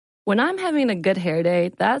When I'm having a good hair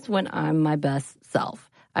day, that's when I'm my best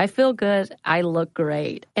self. I feel good, I look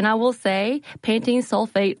great. And I will say, Pantene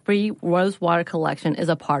Sulfate-Free Rose Water Collection is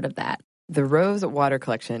a part of that. The Rose Water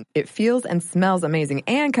Collection. It feels and smells amazing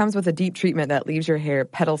and comes with a deep treatment that leaves your hair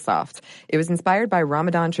petal soft. It was inspired by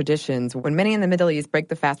Ramadan traditions when many in the Middle East break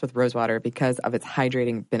the fast with rose water because of its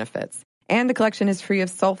hydrating benefits. And the collection is free of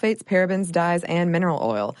sulfates, parabens, dyes, and mineral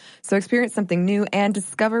oil. So experience something new and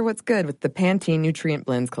discover what's good with the Pantene Nutrient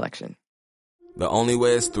Blends collection. The Only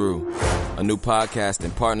Way is Through, a new podcast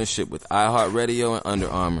in partnership with iHeartRadio and Under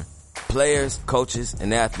Armour. Players, coaches,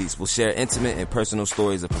 and athletes will share intimate and personal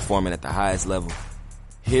stories of performing at the highest level.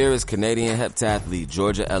 Here is Canadian heptathlete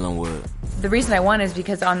Georgia Ellenwood. The reason I won is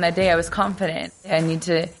because on that day I was confident. I need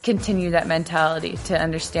to continue that mentality to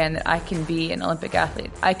understand that I can be an Olympic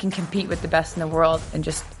athlete. I can compete with the best in the world and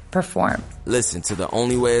just perform. Listen to The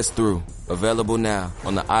Only Way is Through, available now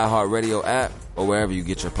on the iHeartRadio app or wherever you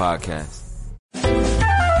get your podcasts.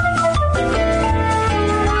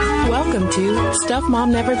 Welcome to Stuff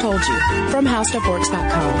Mom Never Told You from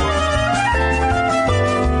HowStuffWorks.com.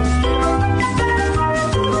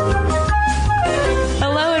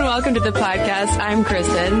 Hello and welcome to the podcast. I'm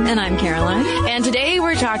Kristen. And I'm Caroline. And today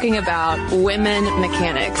we're talking about women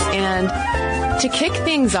mechanics. And to kick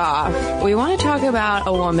things off, we want to talk about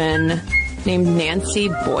a woman named Nancy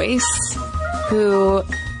Boyce, who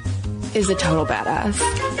is a total badass.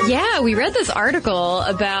 Yeah, we read this article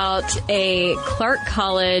about a Clark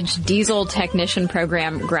College diesel technician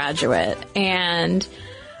program graduate, and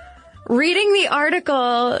reading the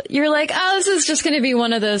article, you're like, oh, this is just going to be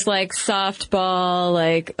one of those like softball,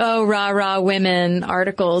 like, oh, rah women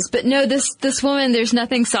articles. But no, this woman, there's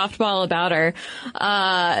nothing softball about her.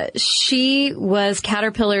 She was is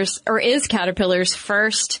Caterpillar's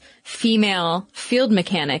first female field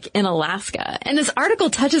mechanic in Alaska. And this article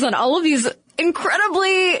touches on all of these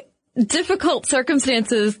incredibly difficult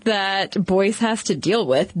circumstances that Boyce has to deal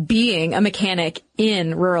with being a mechanic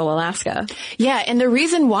in rural Alaska. Yeah, and the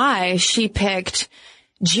reason why she picked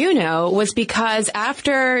Juneau was because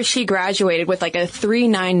after she graduated with like a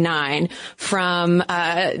 399 from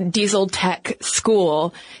diesel tech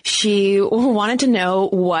school, she wanted to know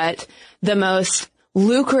what the most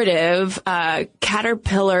lucrative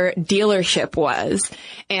Caterpillar dealership was,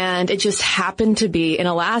 and it just happened to be in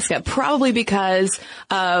Alaska, probably because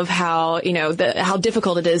of how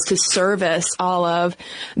difficult it is to service all of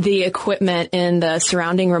the equipment in the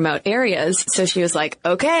surrounding remote areas. So she was like,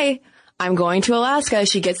 okay, I'm going to Alaska.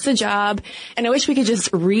 She gets the job. And I wish we could just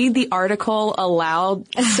read the article aloud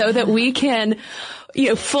so that we can,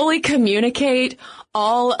 fully communicate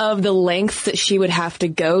all of the lengths that she would have to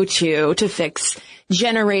go to fix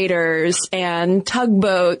generators and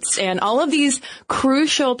tugboats and all of these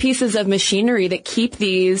crucial pieces of machinery that keep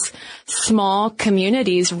these small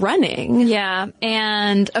communities running. Yeah.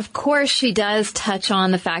 And of course she does touch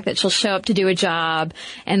on the fact that she'll show up to do a job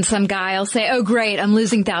and some guy will say, oh great, I'm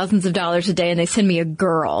losing thousands of dollars a day and they send me a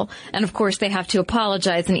girl. And of course they have to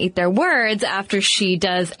apologize and eat their words after she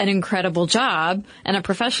does an incredible job and a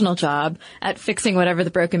professional job at fixing whatever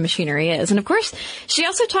the broken machinery is. And of course she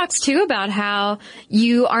also talks too about how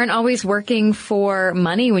you aren't always working for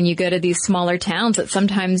money when you go to these smaller towns, that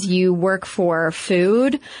sometimes you work for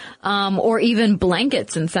food, or even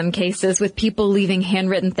blankets in some cases, with people leaving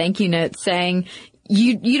handwritten thank you notes saying,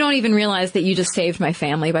 you don't even realize that you just saved my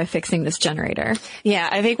family by fixing this generator. Yeah,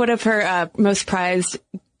 I think one of her most prized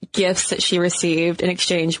gifts that she received in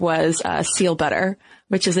exchange was seal butter,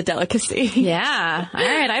 which is a delicacy. Yeah. All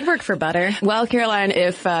right. I'd work for butter. Well, Caroline,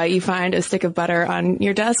 if you find a stick of butter on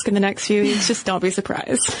your desk in the next few weeks, just don't be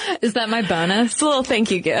surprised. Is that my bonus? It's a little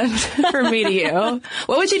thank you gift from me to you.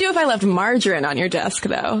 What would you do if I left margarine on your desk,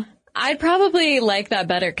 though? I'd probably like that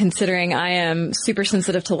better, considering I am super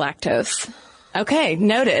sensitive to lactose. Okay.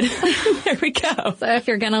 Noted. There we go. So if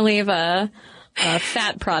you're going to leave a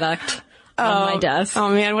fat product on my desk. Oh,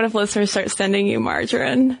 man. What if listeners start sending you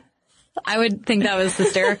margarine? I would think that was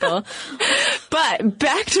hysterical. But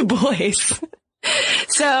back to Boyce.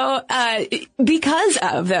 So, because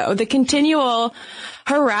of, though, the continual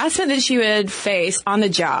harassment that she would face on the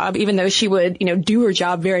job, even though she would, do her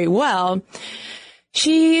job very well,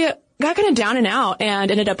 she got kind of down and out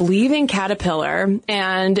and ended up leaving Caterpillar,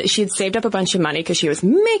 and she'd saved up a bunch of money because she was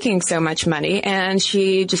making so much money, and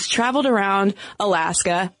she just traveled around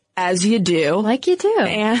Alaska, as you do. Like you do.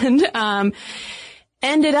 And,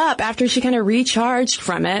 ended up, after she kind of recharged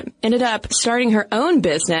from it, ended up starting her own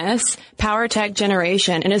business, Power Tech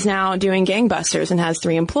Generation, and is now doing gangbusters and has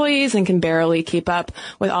 3 employees and can barely keep up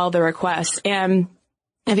with all the requests. And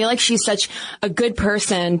I feel like she's such a good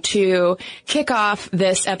person to kick off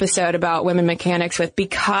this episode about women mechanics with,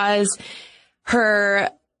 because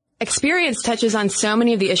her experience touches on so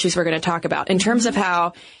many of the issues we're going to talk about in terms of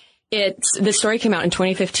how the story came out in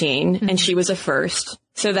 2015 and she was a first.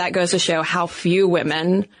 So that goes to show how few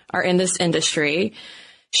women are in this industry.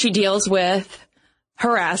 She deals with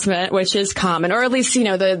harassment, which is common, or at least,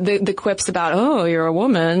 the quips about, oh, you're a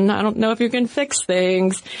woman, I don't know if you can fix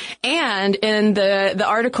things. And in the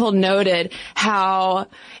article noted how,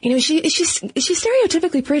 she's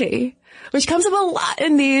stereotypically pretty, which comes up a lot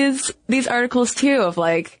in these articles too, of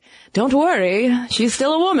like, don't worry, she's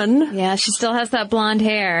still a woman. Yeah, she still has that blonde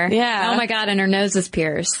hair. Yeah. Oh my God, and her nose is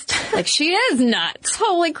pierced. Like, she is nuts.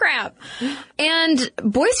 Holy crap. And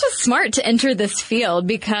Boyce was smart to enter this field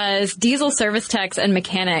because diesel service techs and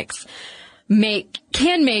mechanics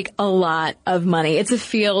can make a lot of money. It's a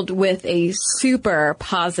field with a super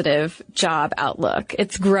positive job outlook.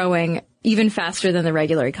 It's growing even faster than the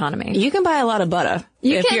regular economy. You can buy a lot of butter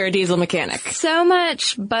if you're a diesel mechanic. So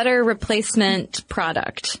much butter replacement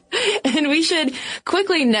product. And we should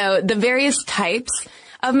quickly note the various types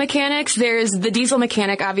of mechanics. There's the diesel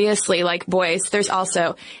mechanic, obviously, like Boyce. There's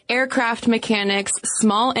also aircraft mechanics,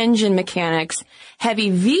 small engine mechanics,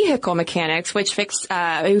 heavy vehicle mechanics, who fix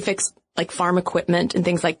like farm equipment and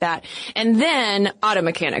things like that. And then auto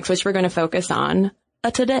mechanics, which we're going to focus on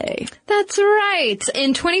today. That's right.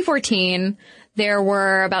 In 2014, there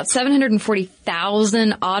were about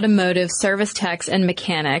 740,000 automotive service techs and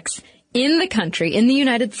mechanics in the country, in the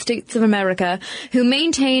United States of America, who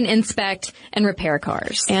maintain, inspect, and repair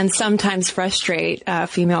cars. And sometimes frustrate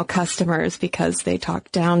female customers because they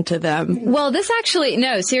talk down to them. Well, this actually,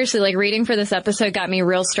 no, seriously, like reading for this episode got me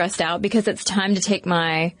real stressed out because it's time to take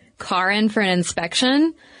my car in for an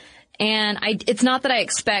inspection. And it's not that I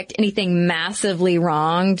expect anything massively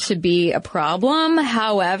wrong to be a problem.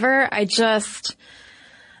 However, I just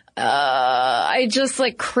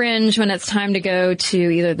like cringe when it's time to go to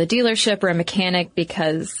either the dealership or a mechanic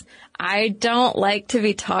because I don't like to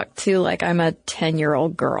be talked to like I'm a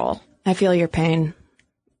 10-year-old girl. I feel your pain.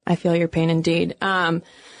 I feel your pain indeed.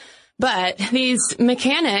 But these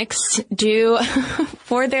mechanics do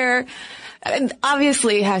for their,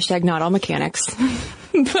 obviously, hashtag not all mechanics.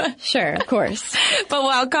 Sure, of course. But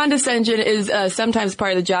while condescension is sometimes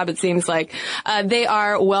part of the job, it seems like they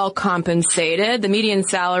are well compensated. The median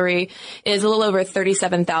salary is a little over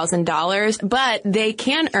 $37,000, but they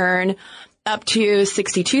can earn up to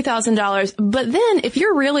 $62,000. But then if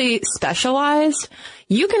you're really specialized,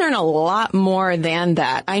 you can earn a lot more than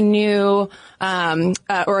that. I knew,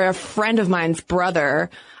 or a friend of mine's brother,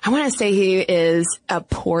 I want to say he is a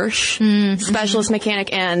Porsche specialist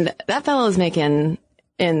mechanic, and that fellow is making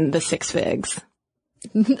in the 6 figs.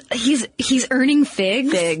 He's earning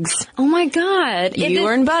figs? Figs. Oh my God. You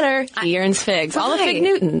earn butter. He earns figs. All the fig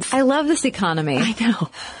Newtons. I love this economy. I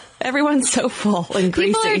know. Everyone's so full and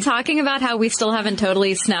greasy. People are talking about how we still haven't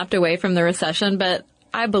totally snapped away from the recession, but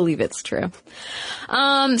I believe it's true.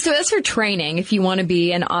 So as for training, if you want to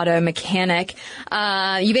be an auto mechanic,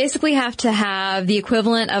 you basically have to have the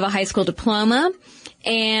equivalent of a high school diploma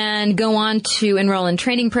and go on to enroll in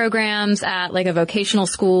training programs at like a vocational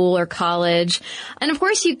school or college. And of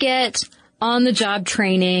course you get on-the-job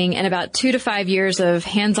training and about 2 to 5 years of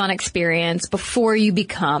hands-on experience before you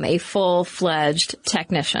become a full-fledged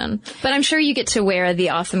technician. But I'm sure you get to wear the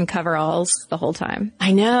awesome coveralls the whole time.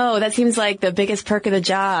 I know. That seems like the biggest perk of the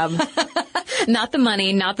job. Not the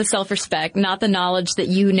money, not the self-respect, not the knowledge that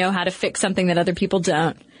you know how to fix something that other people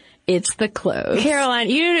don't. It's the clothes.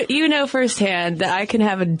 Caroline, you know firsthand that I can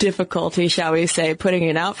have a difficulty, shall we say, putting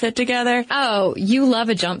an outfit together. Oh, you love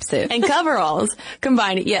a jumpsuit. And coveralls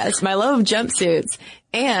combined. Yes, my love of jumpsuits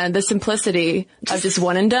and the simplicity of just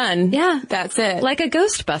one and done. Yeah. That's it. Like a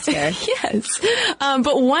Ghostbuster. Yes.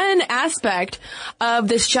 But one aspect of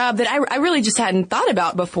this job that I really just hadn't thought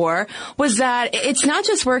about before was that it's not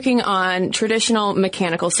just working on traditional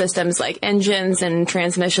mechanical systems like engines and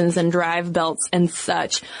transmissions and drive belts and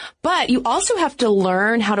such, but you also have to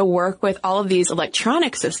learn how to work with all of these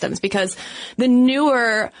electronic systems because the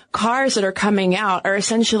newer cars that are coming out are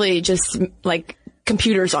essentially just like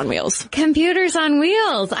computers on wheels. Computers on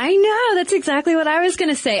wheels. I know. That's exactly what I was going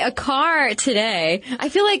to say. A car today. I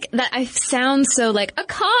feel like that I sound so like a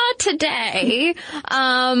car today,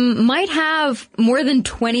 might have more than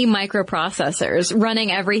 20 microprocessors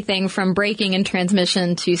running everything from braking and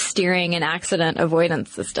transmission to steering and accident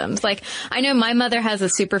avoidance systems. Like, I know my mother has a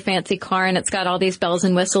super fancy car and it's got all these bells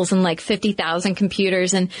and whistles and like 50,000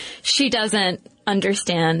 computers and she doesn't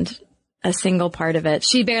understand a single part of it.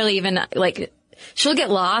 She barely even like, she'll get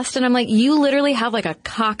lost and I'm like, you literally have like a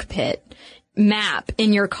cockpit map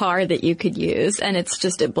in your car that you could use. And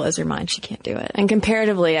it blows your mind. She can't do it. And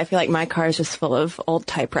comparatively, I feel like my car is just full of old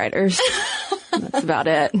typewriters. That's about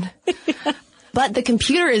it. Yeah. But the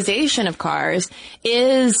computerization of cars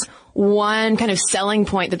is one kind of selling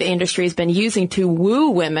point that the industry has been using to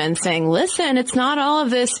woo women, saying, listen, it's not all of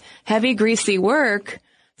this heavy, greasy work.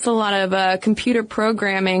 It's a lot of computer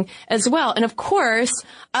programming as well. And of course,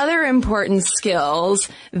 other important skills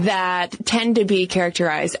that tend to be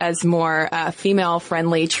characterized as more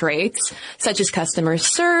female-friendly traits, such as customer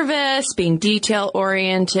service, being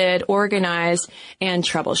detail-oriented, organized, and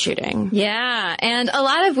troubleshooting. Yeah. And a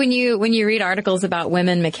lot of when you read articles about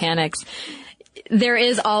women mechanics, there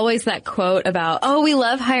is always that quote about, oh, we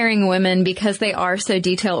love hiring women because they are so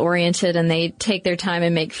detail-oriented and they take their time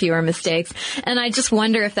and make fewer mistakes. And I just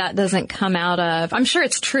wonder if that doesn't come out of, I'm sure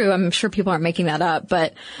it's true. I'm sure people aren't making that up.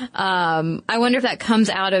 But I wonder if that comes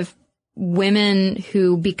out of women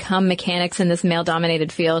who become mechanics in this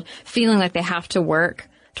male-dominated field feeling like they have to work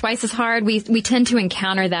twice as hard. We tend to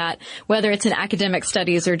encounter that, whether it's in academic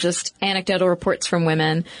studies or just anecdotal reports from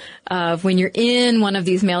women, of when you're in one of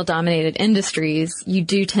these male-dominated industries, you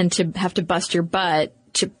do tend to have to bust your butt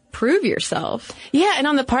to prove yourself. Yeah, and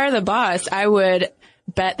on the part of the boss, I would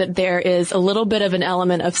bet that there is a little bit of an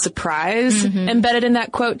element of surprise embedded in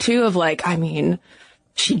that quote, too, of like, I mean,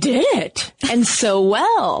 she did it, and so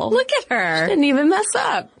well. Look at her. She didn't even mess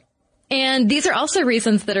up. And these are also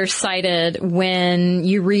reasons that are cited when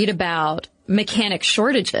you read about mechanic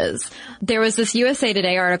shortages. There was this USA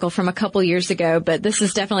Today article from a couple years ago, but this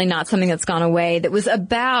is definitely not something that's gone away, that was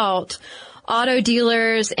about auto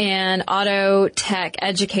dealers and auto tech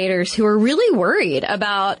educators who are really worried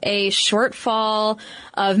about a shortfall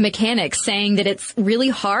of mechanics, saying that it's really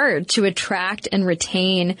hard to attract and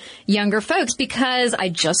retain younger folks, because I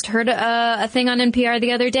just heard a thing on NPR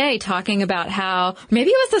the other day talking about how, maybe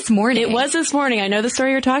it was this morning. It was this morning. I know the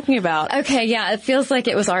story you're talking about. Okay, yeah, it feels like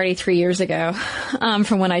it was already 3 years ago,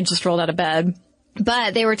 from when I just rolled out of bed.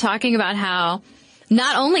 But they were talking about how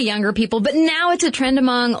not only younger people, but now it's a trend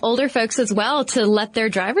among older folks as well to let their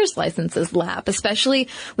driver's licenses lapse, especially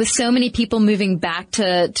with so many people moving back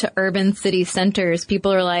to urban city centers.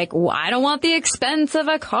 People are like, well, I don't want the expense of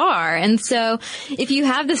a car. And so if you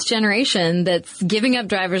have this generation that's giving up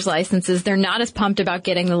driver's licenses, they're not as pumped about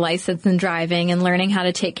getting the license and driving and learning how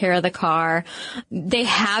to take care of the car. They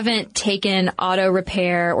haven't taken auto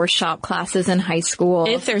repair or shop classes in high school.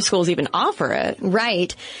 If their schools even offer it.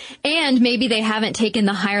 Right. And maybe they haven't taken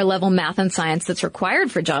the higher level math and science that's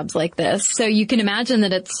required for jobs like this. So you can imagine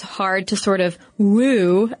that it's hard to sort of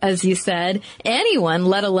woo, as you said, anyone,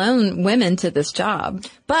 let alone women, to this job.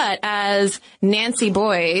 But as Nancy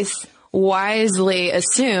Boyce wisely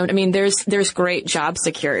assumed, I mean, there's great job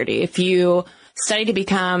security. If you study to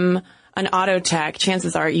become an auto tech,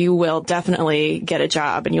 chances are you will definitely get a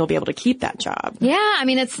job and you'll be able to keep that job. Yeah, I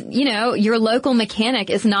mean, it's, your local mechanic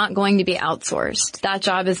is not going to be outsourced. That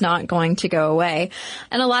job is not going to go away.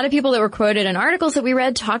 And a lot of people that were quoted in articles that we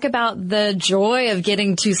read talk about the joy of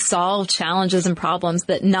getting to solve challenges and problems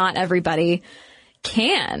that not everybody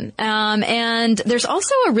can. And there's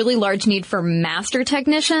also a really large need for master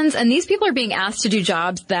technicians. And these people are being asked to do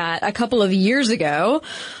jobs that a couple of years ago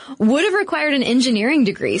would have required an engineering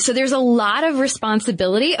degree. So there's a lot of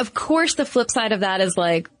responsibility. Of course, the flip side of that is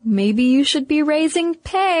like, maybe you should be raising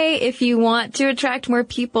pay if you want to attract more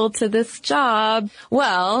people to this job.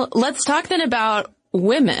 Well, let's talk then about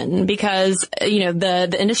women, because,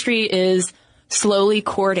 the industry is slowly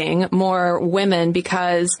courting more women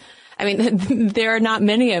because, I mean, there are not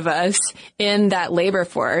many of us in that labor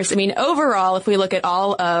force. I mean, overall, if we look at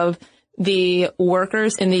all of the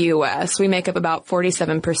workers in the U.S., we make up about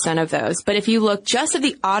 47% of those. But if you look just at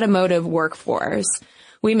the automotive workforce,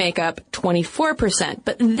 we make up 24%.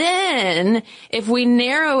 But then if we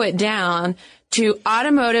narrow it down to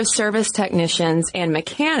automotive service technicians and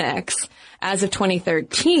mechanics, as of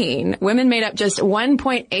 2013, women made up just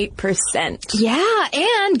 1.8%. Yeah,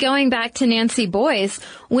 and going back to Nancy Boyce,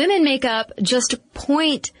 women make up just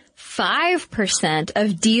 0.5%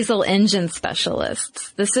 of diesel engine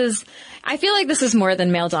specialists. I feel like this is more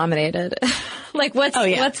than male dominated. Like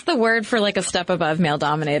what's the word for like a step above male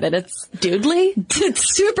dominated? It's doodly?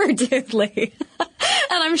 It's super doodly.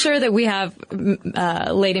 And I'm sure that we have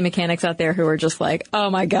lady mechanics out there who are just like, oh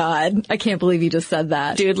my God, I can't believe you just said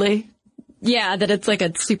that. Doodly? Yeah, that it's like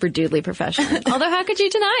a super doodly profession. Although how could you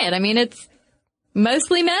deny it? I mean,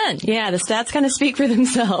 Mostly men. Yeah, the stats kind of speak for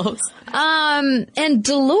themselves. And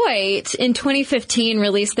Deloitte in 2015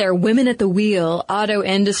 released their Women at the Wheel auto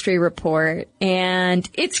industry report, and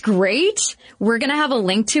it's great. We're going to have a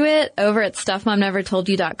link to it over at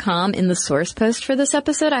stuffmomnevertoldyou.com in the source post for this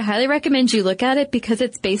episode. I highly recommend you look at it because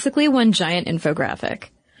it's basically one giant infographic.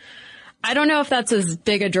 I don't know if that's as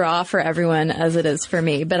big a draw for everyone as it is for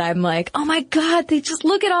me, but I'm like, oh my God, they just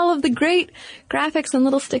look at all of the great graphics and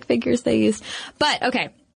little stick figures they used. But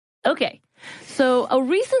Okay. So a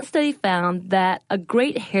recent study found that a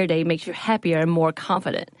great hair day makes you happier and more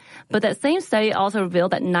confident. But that same study also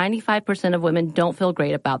revealed that 95% of women don't feel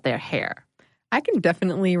great about their hair. I can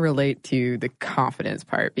definitely relate to the confidence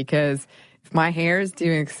part because if my hair is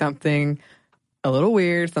doing something a little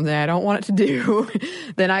weird, something I don't want it to do,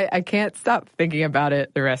 then I can't stop thinking about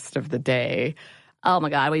it the rest of the day. Oh my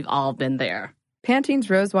God, we've all been there. Pantene's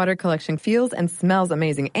Rosewater collection feels and smells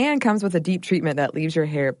amazing and comes with a deep treatment that leaves your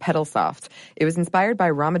hair petal soft. It was inspired by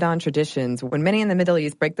Ramadan traditions when many in the Middle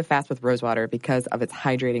East break the fast with rosewater because of its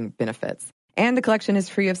hydrating benefits. And the collection is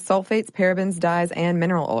free of sulfates, parabens, dyes, and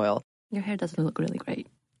mineral oil. Your hair does look really great.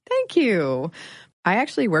 Thank you. I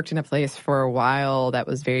actually worked in a place for a while that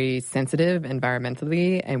was very sensitive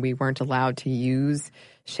environmentally, and we weren't allowed to use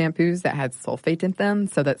shampoos that had sulfate in them,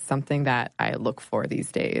 so that's something that I look for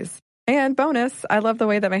these days. And bonus, I love the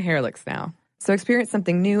way that my hair looks now. So experience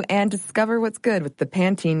something new and discover what's good with the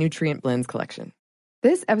Pantene Nutrient Blends collection.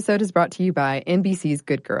 This episode is brought to you by NBC's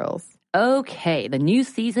Good Girls. Okay, the new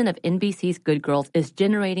season of NBC's Good Girls is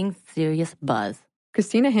generating serious buzz.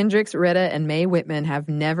 Christina Hendricks, Retta, and Mae Whitman have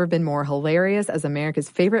never been more hilarious as America's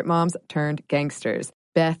favorite moms turned gangsters,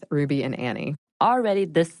 Beth, Ruby, and Annie. Already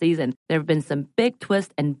this season, there have been some big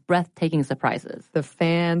twists and breathtaking surprises. The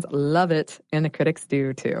fans love it, and the critics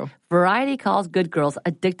do too. Variety calls Good Girls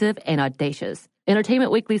addictive and audacious.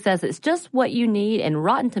 Entertainment Weekly says it's just what you need, and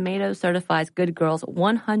Rotten Tomatoes certifies Good Girls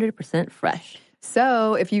 100% fresh.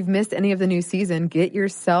 So, if you've missed any of the new season, get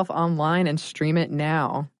yourself online and stream it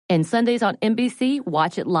now. And Sundays on NBC,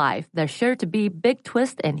 watch it live. There's sure to be big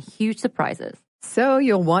twists and huge surprises. So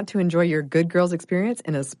you'll want to enjoy your Good Girls experience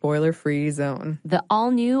in a spoiler-free zone. The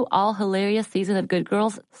all-new, all-hilarious season of Good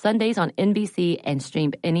Girls, Sundays on NBC and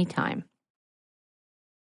streamed anytime.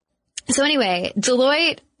 So anyway,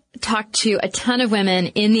 Deloitte talked to a ton of women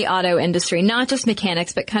in the auto industry, not just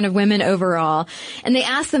mechanics, but kind of women overall. And they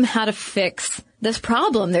asked them how to fix this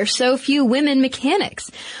problem. There's so few women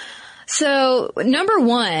mechanics. So, number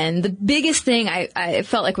one, the biggest thing I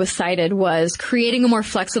felt like was cited was creating a more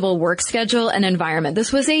flexible work schedule and environment.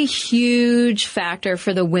 This was a huge factor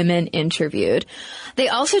for the women interviewed. They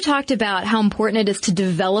also talked about how important it is to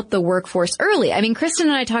develop the workforce early. I mean, Kristen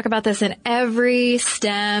and I talk about this in every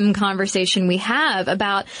STEM conversation we have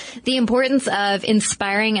about the importance of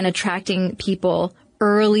inspiring and attracting people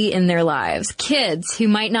early in their lives, kids who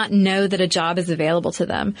might not know that a job is available to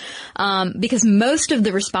them. Because most of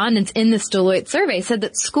the respondents in this Deloitte survey said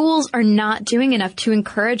that schools are not doing enough to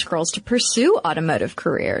encourage girls to pursue automotive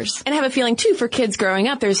careers. And I have a feeling, too, for kids growing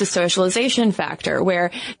up, there's a socialization factor where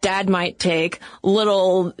dad might take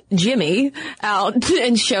little Jimmy out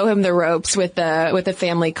and show him the ropes with the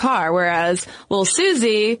family car, whereas little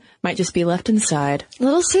Susie might just be left inside.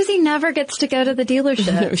 Little Susie never gets to go to the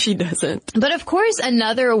dealership. No, she doesn't. But of course,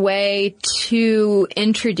 another way to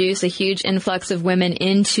introduce a huge influx of women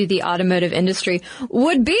into the automotive industry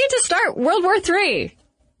would be to start World War III.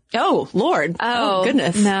 Oh, Lord. Oh,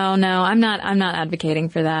 goodness. No, I'm not advocating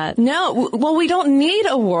for that. No, well, we don't need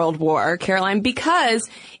a world war, Caroline, because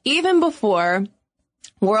even before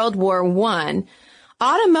World War I,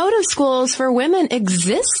 automotive schools for women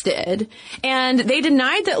existed, and they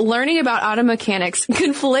denied that learning about auto mechanics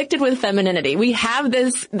conflicted with femininity. We have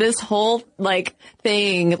this whole,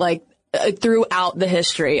 thing, throughout the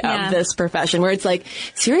history of this profession, where it's like,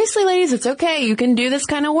 seriously, ladies, it's okay. You can do this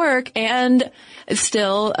kind of work and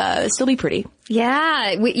still be pretty.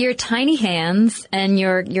 Yeah, with your tiny hands and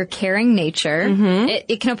your caring nature,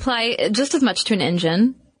 it can apply just as much to an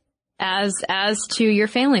engine as to your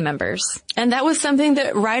family members. And that was something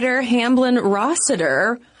that writer Hamblin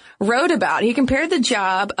Rossiter wrote about. He compared the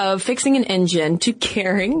job of fixing an engine to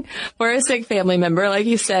caring for a sick family member, like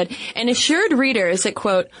you said, and assured readers that,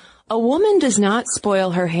 quote, a woman does not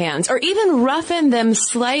spoil her hands or even roughen them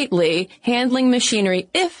slightly handling machinery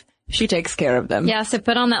if she takes care of them. Yeah, so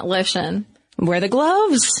put on that lotion. Wear the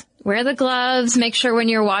gloves. Wear the gloves. Make sure when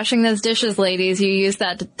you're washing those dishes, ladies, you use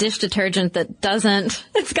that dish detergent that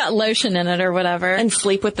it's got lotion in it or whatever. And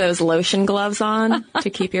sleep with those lotion gloves on to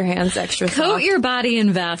keep your hands extra soft. Coat your body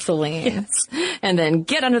in Vaseline. Yes. And then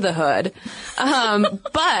get under the hood.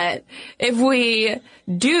 But if we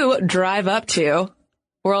do drive up to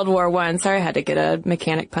World War I, sorry, I had to get a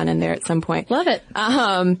mechanic pun in there at some point. Love it.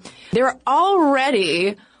 There are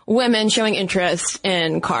already women showing interest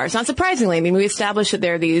in cars. Not surprisingly, I mean, we established that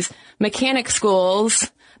there are these mechanic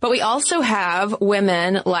schools, but we also have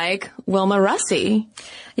women like Wilma Russey.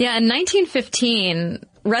 Yeah, in 1915,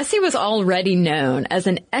 Russey was already known as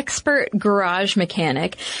an expert garage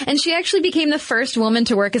mechanic, and she actually became the first woman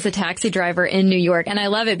to work as a taxi driver in New York. And I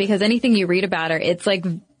love it because anything you read about her, it's like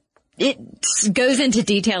it goes into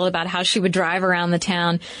detail about how she would drive around the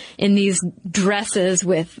town in these dresses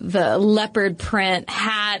with the leopard print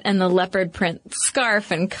hat and the leopard print scarf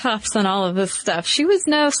and cuffs and all of this stuff. She was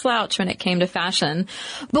no slouch when it came to fashion.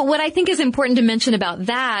 But what I think is important to mention about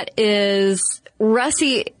that is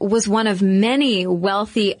Russey was one of many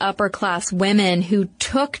wealthy upper class women who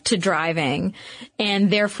took to driving and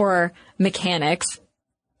therefore mechanics,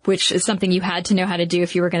 which is something you had to know how to do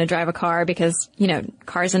if you were going to drive a car because, you know,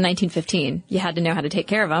 cars in 1915, you had to know how to take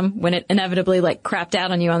care of them when it inevitably crapped out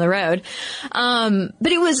on you on the road.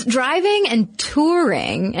 But it was driving and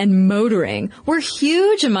touring and motoring were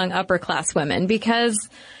huge among upper class women because,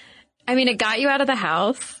 I mean, it got you out of the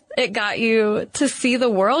house. It got you to see the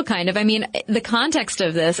world, kind of. I mean, the context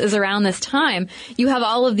of this is around this time, you have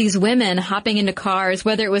all of these women hopping into cars,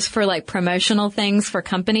 whether it was for promotional things for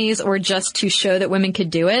companies or just to show that women could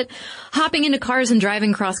do it, hopping into cars and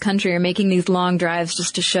driving cross country or making these long drives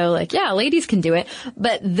just to show yeah, ladies can do it.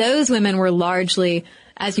 But those women were largely,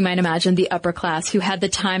 as you might imagine, the upper class who had the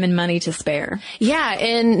time and money to spare. Yeah,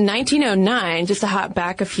 in 1909, just to hop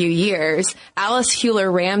back a few years, Alice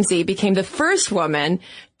Hewler Ramsey became the first woman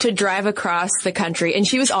to drive across the country. And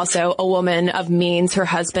she was also a woman of means. Her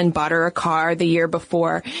husband bought her a car the year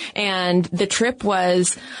before. And the trip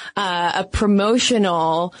was a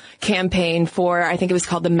promotional campaign for, I think it was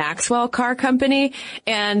called the Maxwell Car Company.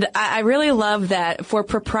 And I really love that for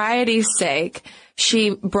propriety's sake, she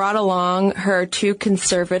brought along her two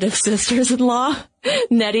conservative sisters-in-law,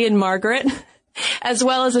 Nettie and Margaret, as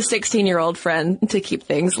well as a 16-year-old friend to keep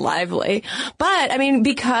things lively. But, I mean,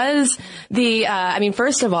 because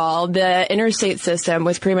first of all, the interstate system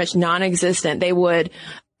was pretty much non-existent. They would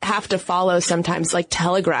have to follow sometimes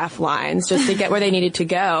telegraph lines just to get where they needed to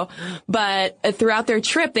go. But throughout their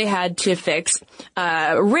trip, they had to fix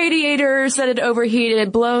radiators that had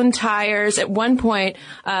overheated, blown tires. At one point,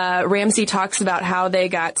 Ramsey talks about how they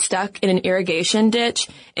got stuck in an irrigation ditch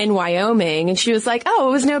in Wyoming. And she was like, oh,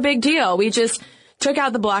 it was no big deal. We just took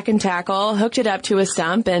out the block and tackle, hooked it up to a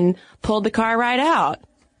stump, and pulled the car right out.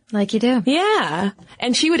 Like you do. Yeah.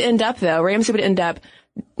 And Ramsey would end up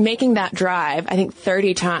making that drive, I think,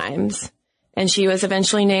 30 times. And she was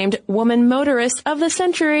eventually named Woman Motorist of the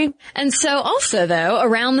Century. And so also, though,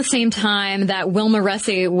 around the same time that Wilma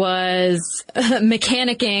Russey was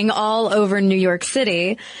mechanicking all over New York City,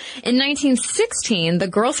 in 1916, the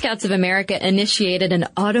Girl Scouts of America initiated an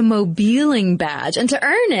automobiling badge. And to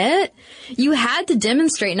earn it, you had to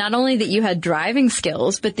demonstrate not only that you had driving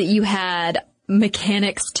skills, but that you had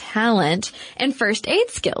mechanics talent and first aid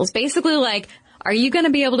skills. Basically, are you going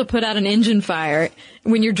to be able to put out an engine fire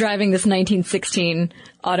when you're driving this 1916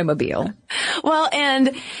 automobile? Well,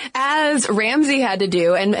 and as Ramsey had to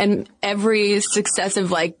do, and every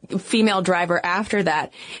successive, female driver after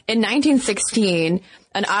that, in 1916,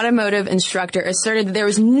 an automotive instructor asserted that there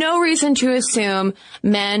was no reason to assume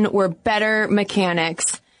men were better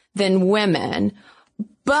mechanics than women.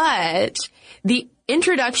 But the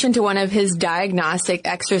introduction to one of his diagnostic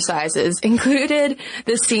exercises included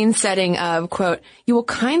the scene setting of, quote, you will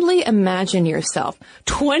kindly imagine yourself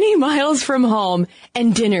 20 miles from home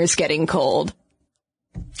and dinner's getting cold.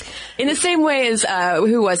 In the same way as,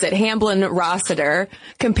 Hamblin Rossiter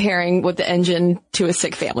comparing with the engine to a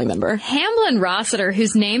sick family member. Hamblin Rossiter,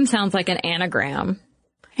 whose name sounds like an anagram.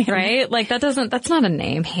 Right? That's not a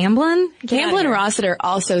name. Hamblin? Hamblin Rossiter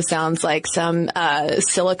also sounds like some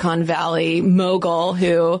Silicon Valley mogul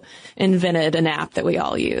who invented an app that we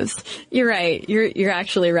all use. You're right. You're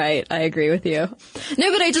actually right. I agree with you.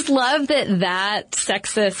 No, but I just love that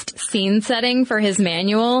sexist scene setting for his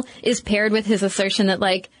manual is paired with his assertion that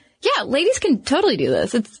yeah, ladies can totally do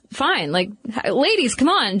this. It's fine. Ladies, come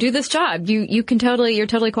on, do this job. You're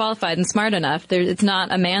totally qualified and smart enough. It's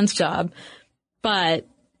not a man's job. But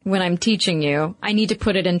when I'm teaching you, I need to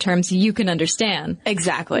put it in terms you can understand.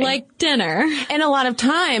 Exactly. Like dinner. And a lot of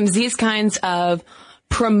times, these kinds of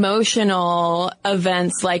promotional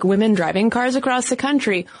events like women driving cars across the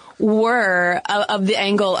country were of the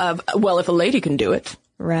angle of, well, if a lady can do it,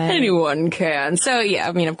 Right. anyone can. So yeah,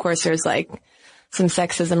 I mean, of course there's like some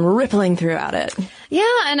sexism rippling throughout it.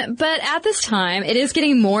 Yeah, but at this time, it is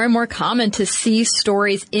getting more and more common to see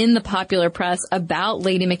stories in the popular press about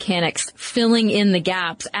lady mechanics filling in the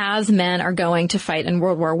gaps as men are going to fight in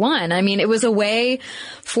World War I. I mean, it was a way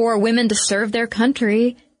for women to serve their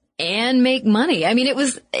country and make money. I mean, it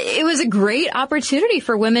was a great opportunity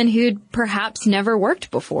for women who'd perhaps never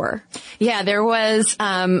worked before. Yeah, there was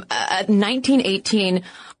a 1918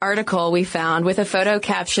 article we found with a photo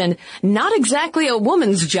captioned, "Not exactly a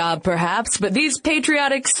woman's job, perhaps, but these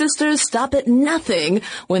patriotic sisters stop at nothing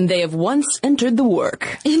when they have once entered the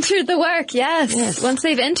work." Entered the work, yes. Once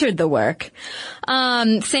they've entered the work.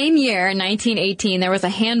 Same year, 1918, there was a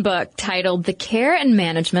handbook titled The Care and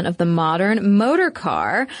Management of the Modern Motor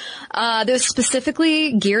Car that was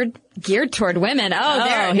specifically geared toward women.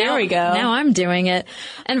 Here we go. Now I'm doing it.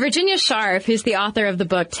 And Virginia Sharp, who's the author of the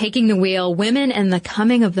book Taking the Wheel, Women and the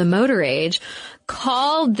Coming of the Motor Age,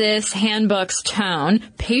 called this handbook's tone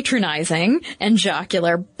patronizing and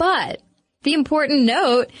jocular. But the important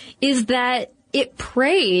note is that it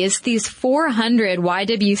praised these 400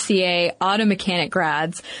 YWCA auto mechanic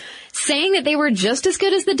grads, saying that they were just as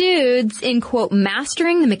good as the dudes in, quote,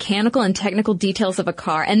 mastering the mechanical and technical details of a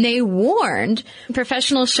car. And they warned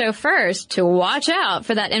professional chauffeurs to watch out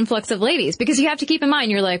for that influx of ladies. Because you have to keep in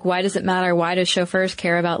mind, you're like, why does it matter? Why do chauffeurs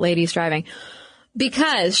care about ladies driving?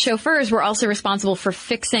 Because chauffeurs were also responsible for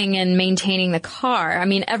fixing and maintaining the car. I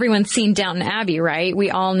mean, everyone's seen Downton Abbey, right? We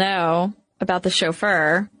all know about the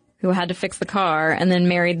chauffeur who had to fix the car and then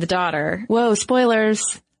married the daughter. Whoa,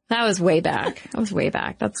 spoilers. That was way back.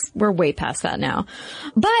 We're way past that now.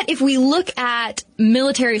 But if we look at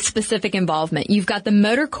military specific involvement, you've got the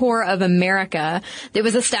Motor Corps of America that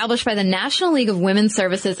was established by the National League of Women's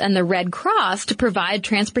Services and the Red Cross to provide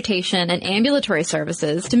transportation and ambulatory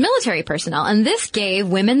services to military personnel. And this gave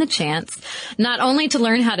women the chance not only to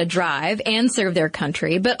learn how to drive and serve their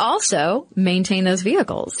country, but also maintain those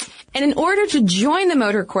vehicles. And in order to join the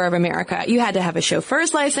Motor Corps of America, you had to have a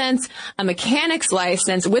chauffeur's license, a mechanic's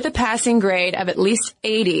license with a passing grade of at least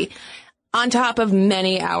 80, on top of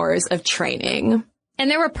many hours of training. And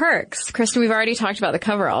there were perks. Kristen, we've already talked about the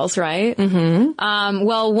coveralls, right? Mm-hmm.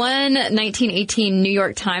 Well, one 1918 New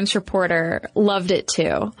York Times reporter loved it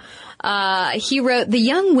too. He wrote, "The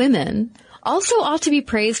young women also ought to be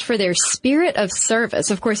praised for their spirit of service."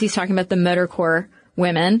 Of course, he's talking about the Motor Corps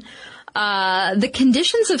women. The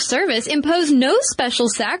conditions of service impose no special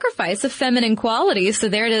sacrifice of feminine qualities. So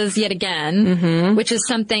there it is yet again, which is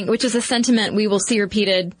a sentiment we will see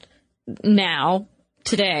repeated now,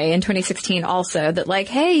 today, in 2016 also, that like,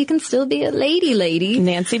 hey, you can still be a lady.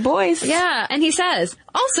 Nancy Boyce. Yeah. And he says,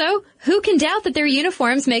 also, who can doubt that their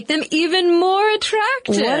uniforms make them even more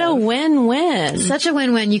attractive? What a win-win. Such a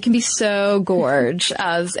win-win. You can be so gorge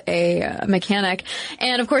as a mechanic.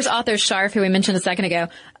 And of course, author Sharf, who we mentioned a second ago,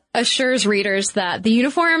 assures readers that the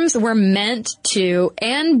uniforms were meant to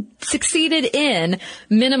and succeeded in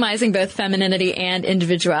minimizing both femininity and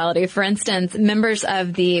individuality. For instance, members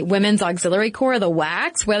of the Women's Auxiliary Corps, the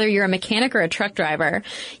WACs, whether you're a mechanic or a truck driver,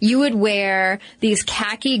 you would wear these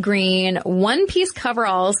khaki green one-piece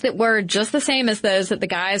coveralls that were just the same as those that the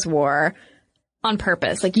guys wore on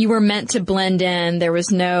purpose. Like, you were meant to blend in. There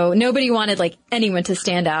was nobody wanted like anyone to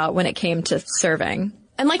stand out when it came to serving.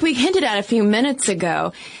 And like we hinted at a few minutes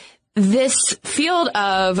ago, this field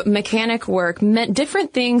of mechanic work meant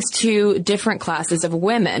different things to different classes of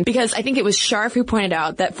women. Because I think it was Sharf who pointed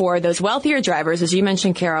out that for those wealthier drivers, as you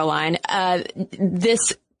mentioned, Caroline,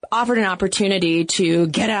 this offered an opportunity to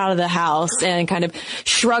get out of the house and kind of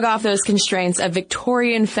shrug off those constraints of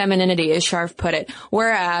Victorian femininity, as Sharf put it.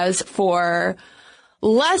 Whereas for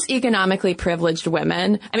less economically privileged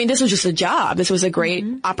women, I mean, this was just a job. This was a great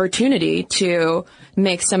opportunity to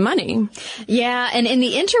make some money. Yeah, and in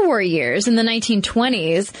the interwar years, in the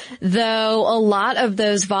 1920s, though a lot of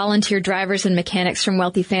those volunteer drivers and mechanics from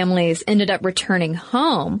wealthy families ended up returning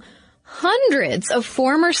home, hundreds of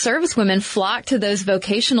former servicewomen flocked to those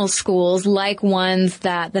vocational schools, like ones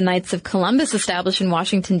that the Knights of Columbus established in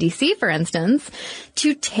Washington, D.C., for instance,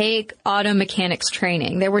 to take auto mechanics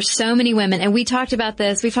training. There were so many women, and we've talked about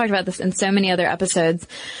this in so many other episodes,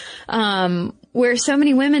 where so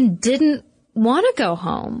many women didn't want to go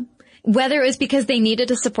home. Whether it was because they needed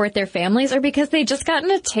to support their families or because they'd just gotten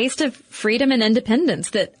a taste of freedom and independence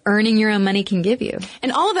that earning your own money can give you.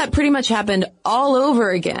 And all of that pretty much happened all over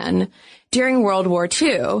again during World War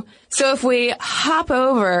II. So if we hop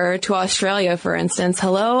over to Australia, for instance,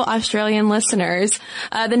 hello, Australian listeners,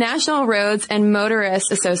 the National Roads and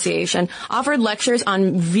Motorists Association offered lectures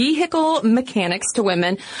on vehicle mechanics to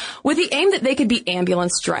women with the aim that they could be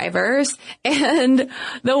ambulance drivers. And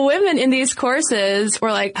the women in these courses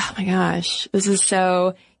were like, oh my gosh, this is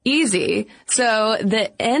so easy. So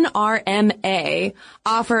the NRMA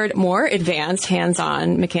offered more advanced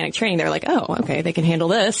hands-on mechanic training. They're like, oh, okay, they can handle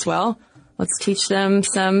this. Well, let's teach them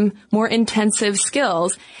some more intensive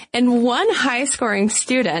skills. And one high-scoring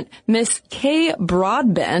student, Miss Kay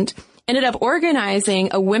Broadbent, ended up organizing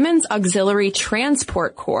a women's auxiliary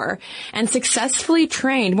transport corps and successfully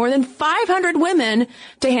trained more than 500 women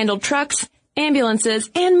to handle trucks, ambulances,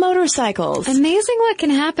 and motorcycles. Amazing what can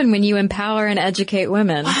happen when you empower and educate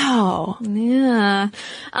women. Wow. Yeah.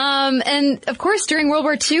 And of course, during World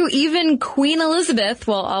War II, even Queen Elizabeth,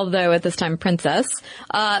 well, although at this time princess,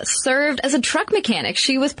 served as a truck mechanic.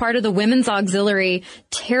 She was part of the Women's Auxiliary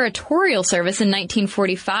Territorial Service in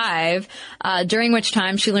 1945, during which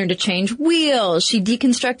time she learned to change wheels, she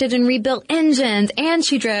deconstructed and rebuilt engines, and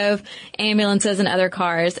she drove ambulances and other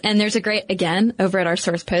cars. And there's a great, again, over at our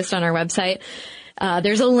source post on our website,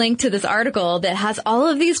 there's a link to this article that has all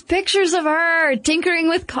of these pictures of her tinkering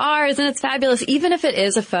with cars, and it's fabulous. Even if it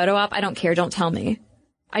is a photo op, I don't care. Don't tell me.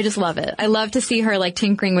 I just love it. I love to see her like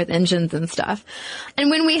tinkering with engines and stuff. And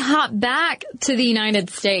when we hop back to the United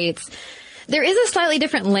States, there is a slightly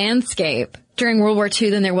different landscape during World War II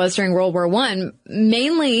than there was during World War I,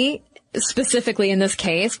 mainly specifically in this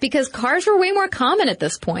case, because cars were way more common at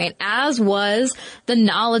this point, as was the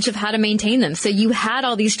knowledge of how to maintain them. So you had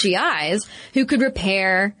all these GIs who could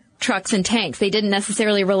repair trucks and tanks. They didn't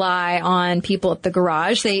necessarily rely on people at the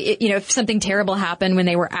garage. They, if something terrible happened when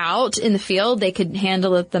they were out in the field, they could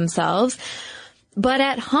handle it themselves. But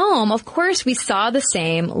at home, of course, we saw the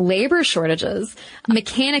same labor shortages.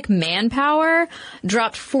 Mechanic manpower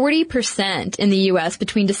dropped 40% in the U.S.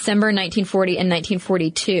 between December 1940 and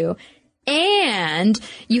 1942. And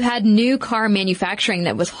you had new car manufacturing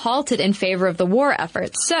that was halted in favor of the war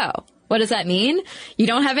effort. So, what does that mean? You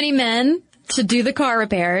don't have any men to do the car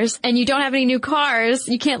repairs, and you don't have any new cars.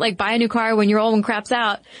 You can't buy a new car when your old one craps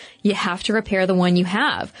out. You have to repair the one you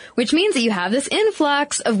have, which means that you have this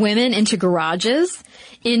influx of women into garages,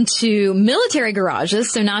 into military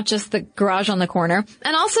garages, so not just the garage on the corner,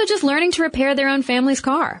 and also just learning to repair their own family's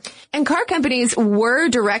car. And car companies were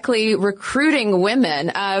directly recruiting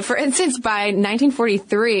women. For instance, by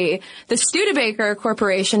 1943, the Studebaker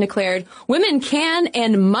Corporation declared women can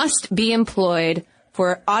and must be employed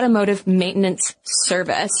for automotive maintenance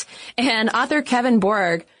service. And author Kevin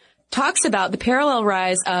Borg talks about the parallel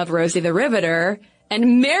rise of Rosie the Riveter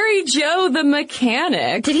and Mary Jo the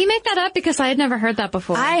Mechanic. Did he make that up? Because I had never heard that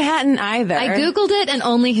before. I hadn't either. I Googled it and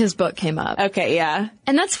only his book came up. Okay, yeah.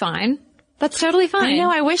 And that's fine. That's totally fine. I know.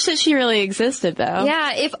 I wish that she really existed, though.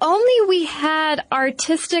 Yeah, if only we had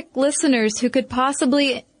artistic listeners who could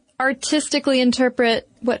possibly artistically interpret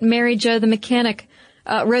what Mary Jo the Mechanic,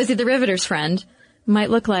 Rosie the Riveter's friend,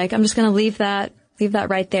 might look like. I'm just going to leave that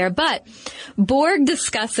right there. But Borg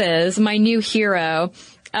discusses my new hero,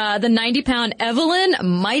 the 90-pound Evelyn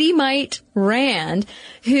Mighty Might Rand,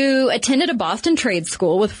 who attended a Boston trade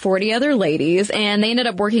school with 40 other ladies, and they ended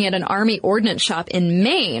up working at an Army ordnance shop in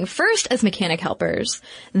Maine, first as mechanic helpers,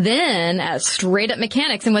 then as straight-up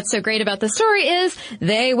mechanics. And what's so great about the story is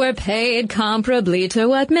they were paid comparably to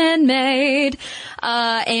what men made.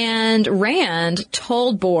 And Rand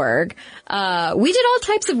told Borg, we did all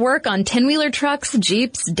types of work on 10-wheeler trucks,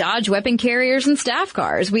 Jeeps, Dodge weapon carriers, and staff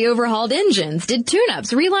cars. We overhauled engines, did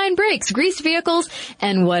tune-ups, relined brakes, greased vehicles,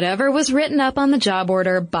 and whatever was written up on the job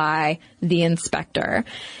order by the inspector.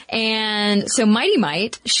 And so Mighty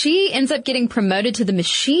Might, she ends up getting promoted to the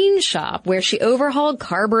machine shop where she overhauled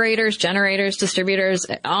carburetors, generators, distributors,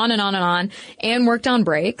 on and on and on, and worked on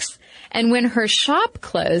brakes. And when her shop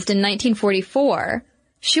closed in 1944,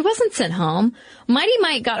 she wasn't sent home. Mighty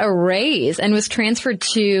Might got a raise and was transferred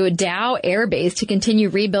to Dow Air Base to continue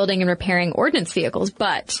rebuilding and repairing ordnance vehicles.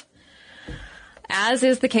 But as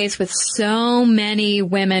is the case with so many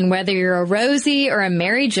women, whether you're a Rosie or a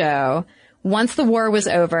Mary Jo, once the war was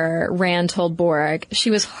over, Rand told Borg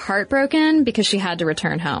she was heartbroken because she had to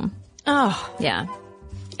return home. Oh. Yeah.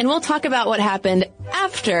 And we'll talk about what happened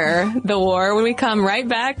after the war when we come right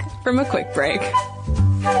back from a quick break.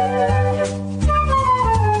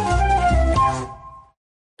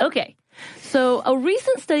 Okay. So a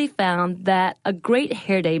recent study found that a great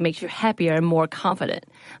hair day makes you happier and more confident.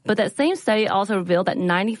 But that same study also revealed that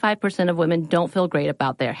 95% of women don't feel great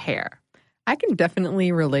about their hair. I can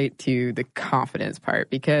definitely relate to the confidence part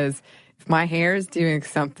because if my hair is doing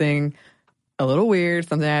something a little weird,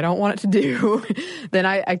 something I don't want it to do, then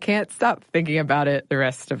I can't stop thinking about it the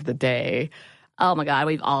rest of the day. Oh my God,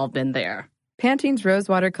 we've all been there. Pantene's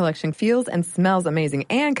Rosewater collection feels and smells amazing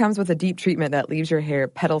and comes with a deep treatment that leaves your hair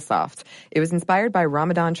petal soft. It was inspired by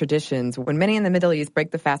Ramadan traditions when many in the Middle East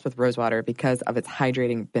break the fast with rosewater because of its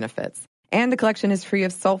hydrating benefits. And the collection is free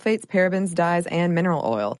of sulfates, parabens, dyes, and mineral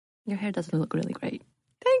oil. Your hair does look really great.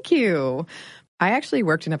 Thank you. I actually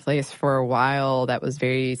worked in a place for a while that was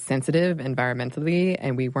very sensitive environmentally,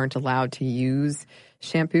 and we weren't allowed to use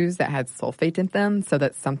shampoos that had sulfate in them, so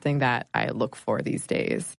that's something that I look for these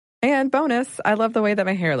days. And bonus, I love the way that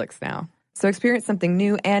my hair looks now. So experience something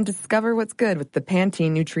new and discover what's good with the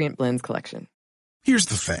Pantene Nutrient Blends collection. Here's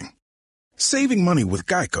the thing. Saving money with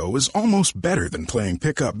Geico is almost better than playing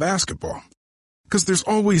pickup basketball. Because there's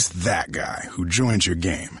always that guy who joins your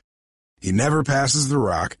game. He never passes the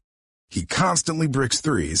rock, he constantly bricks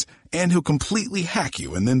threes, and he'll completely hack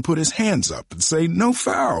you and then put his hands up and say, "No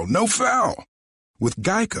foul, no foul." With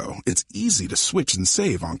Geico, it's easy to switch and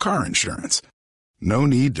save on car insurance. No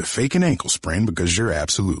need to fake an ankle sprain because you're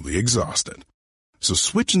absolutely exhausted. So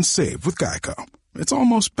switch and save with Geico. It's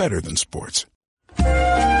almost better than sports.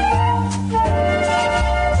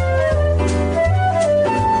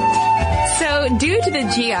 So, due to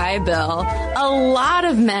the GI Bill, a lot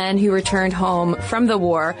of men who returned home from the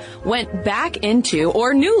war went back into,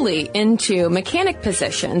 or newly into, mechanic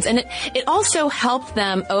positions, and it also helped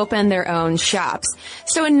them open their own shops.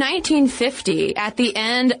 So in 1950, at the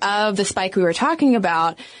end of the spike we were talking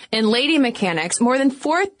about, in lady mechanics, more than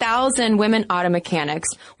 4,000 women auto mechanics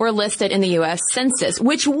were listed in the U.S. Census,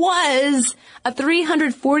 which was a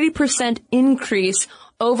 340% increase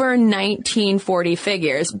over 1940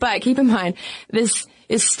 figures. But keep in mind, this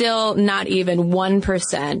is still not even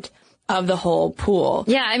 1% of the whole pool.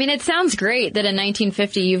 Yeah, I mean, it sounds great that in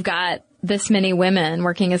 1950 you've got this many women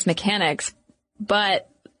working as mechanics, but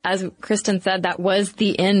as Kristen said, that was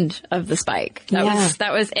the end of the spike. That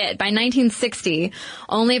was it. By 1960,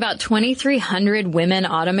 only about 2,300 women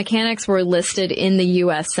auto mechanics were listed in the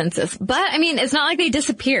U.S. Census. But, I mean, it's not like they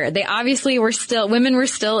disappeared. They obviously women were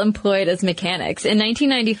still employed as mechanics. In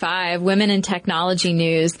 1995, Women in Technology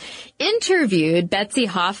News interviewed Betsy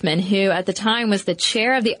Hoffman, who at the time was the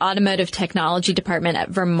chair of the Automotive Technology Department at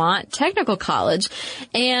Vermont Technical College.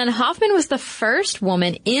 And Hoffman was the first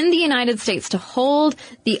woman in the United States to hold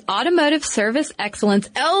the Automotive Service Excellence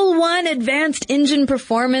L1 Advanced Engine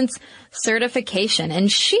Performance certification. And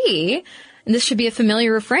she, and this should be a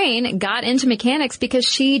familiar refrain, got into mechanics because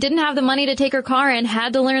she didn't have the money to take her car in,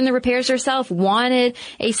 had to learn the repairs herself, wanted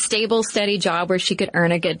a stable, steady job where she could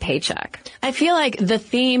earn a good paycheck. I feel like the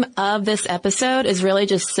theme of this episode is really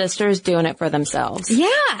just sisters doing it for themselves. Yeah,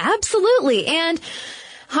 absolutely. And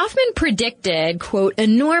Hoffman predicted, quote,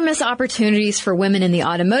 enormous opportunities for women in the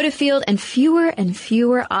automotive field and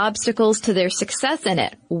fewer obstacles to their success in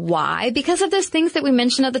it. Why? Because of those things that we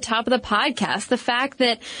mentioned at the top of the podcast. The fact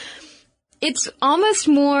that it's almost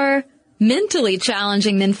more mentally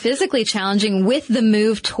challenging than physically challenging with the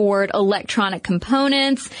move toward electronic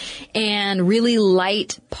components and really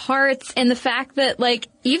light parts, and the fact that, like,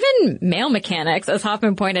 even male mechanics, as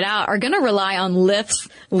Hoffman pointed out, are going to rely on lifts,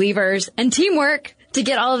 levers, and teamwork to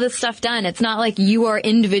get all of this stuff done. It's not like you are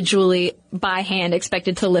individually by hand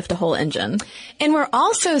expected to lift a whole engine. And we're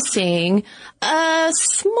also seeing a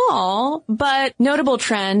small but notable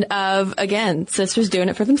trend of, again, sisters doing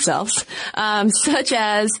it for themselves, such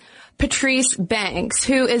as Patrice Banks,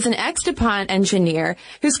 who is an ex-DuPont engineer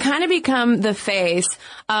who's kind of become the face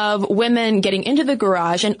of women getting into the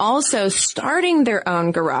garage and also starting their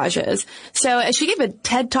own garages. So she gave a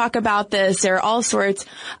TED Talk about this. There are all sorts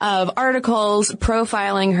of articles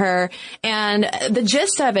profiling her. And the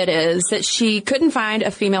gist of it is that she couldn't find a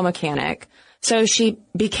female mechanic. So she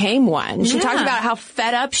became one. She talked about how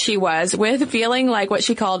fed up she was with feeling like what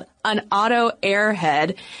she called an auto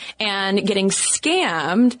airhead and getting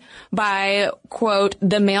scammed by, quote,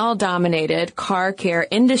 the male-dominated car care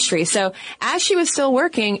industry. So as she was still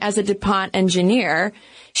working as a DuPont engineer,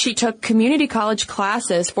 she took community college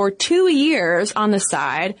classes for 2 years on the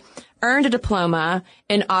side, earned a diploma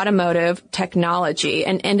in automotive technology,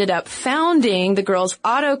 and ended up founding the Girls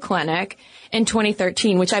Auto Clinic in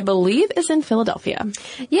 2013, which I believe is in Philadelphia.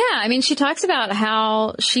 Yeah, I mean, she talks about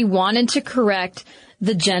how she wanted to correct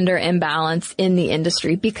the gender imbalance in the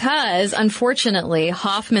industry because, unfortunately,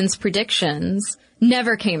 Hoffman's predictions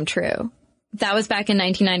never came true. That was back in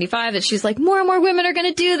 1995 that she's like, more and more women are going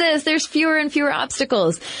to do this. There's fewer and fewer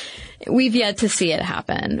obstacles. We've yet to see it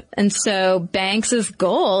happen. And so Banks's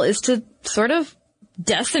goal is to sort of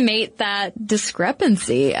decimate that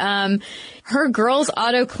discrepancy. Her Girls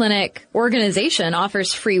Auto Clinic organization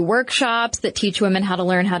offers free workshops that teach women how to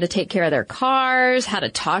learn how to take care of their cars, how to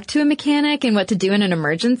talk to a mechanic, and what to do in an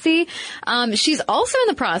emergency. She's also in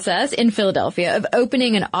the process in Philadelphia of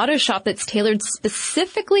opening an auto shop that's tailored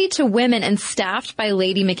specifically to women and staffed by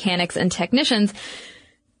lady mechanics and technicians.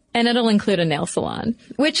 And it'll include a nail salon,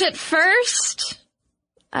 which at first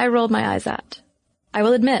I rolled my eyes at. I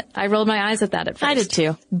will admit, I rolled my eyes at that at first. I did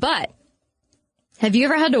too. But have you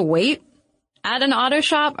ever had to wait at an auto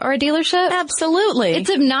shop or a dealership? Absolutely. It's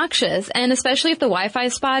obnoxious. And especially if the Wi-Fi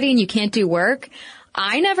is spotty and you can't do work.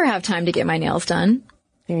 I never have time to get my nails done.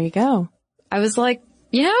 There you go. I was like,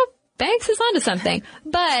 Banks is onto something.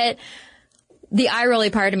 But the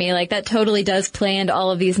eye-rolly part of me, like, that totally does play into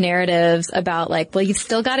all of these narratives about, like, well, you've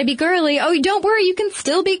still got to be girly. Oh, don't worry, you can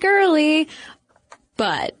still be girly.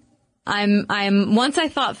 But I'm once I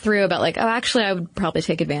thought through about, like, oh, actually, I would probably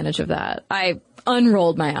take advantage of that. I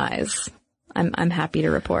unrolled my eyes. I'm happy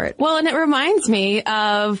to report. Well, and it reminds me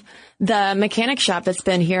of the mechanic shop that's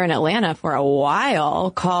been here in Atlanta for a while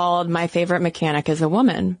called My Favorite Mechanic is a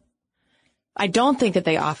Woman. I don't think that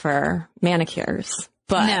they offer manicures.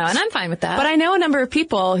 But, no, and I'm fine with that. But I know a number of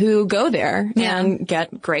people who go there and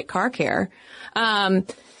get great car care. And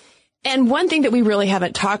one thing that we really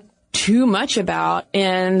haven't talked too much about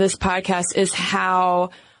in this podcast is how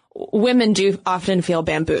women do often feel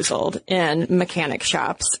bamboozled in mechanic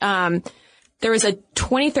shops. There was a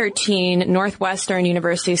 2013 Northwestern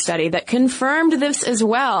University study that confirmed this as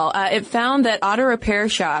well. It found that auto repair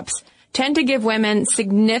shops tend to give women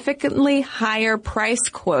significantly higher price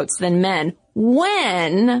quotes than men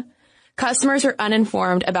when customers are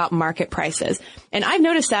uninformed about market prices. And I've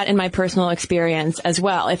noticed that in my personal experience as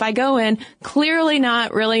well. If I go in clearly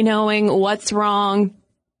not really knowing what's wrong,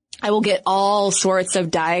 I will get all sorts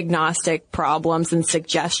of diagnostic problems and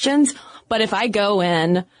suggestions. But if I go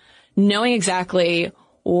in knowing exactly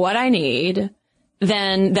what I need,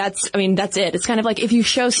 then that's it. It's kind of like if you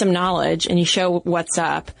show some knowledge and you show what's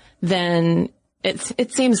up, then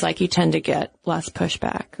it seems like you tend to get less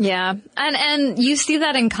pushback. Yeah. And you see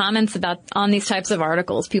that in comments on these types of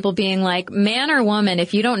articles, people being like, man or woman,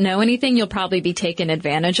 if you don't know anything, you'll probably be taken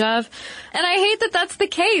advantage of. And I hate that that's the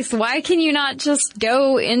case. Why can you not just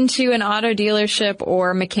go into an auto dealership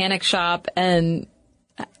or mechanic shop and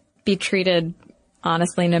be treated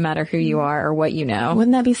honestly, no matter who you are or what you know?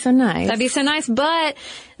 Wouldn't that be so nice? That'd be so nice. But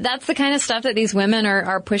that's the kind of stuff that these women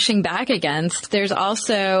are pushing back against. There's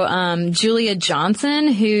also Julia Johnson,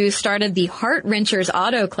 who started the Heart Wrenchers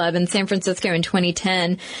Auto Club in San Francisco in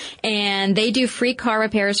 2010. And they do free car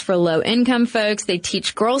repairs for low-income folks. They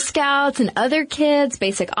teach Girl Scouts and other kids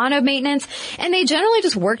basic auto maintenance. And they generally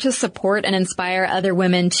just work to support and inspire other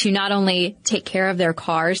women to not only take care of their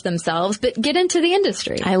cars themselves, but get into the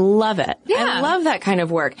industry. I love it. Yeah. I love that kind of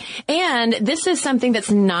work. And this is something that's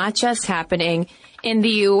not just happening in the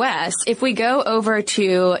U.S. If we go over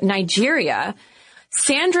to Nigeria,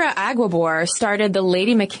 Sandra Agbabor started the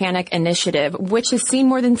Lady Mechanic Initiative, which has seen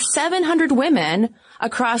more than 700 women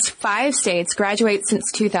across 5 states graduate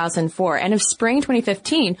since 2004. And of spring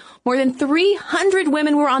 2015, more than 300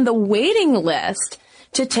 women were on the waiting list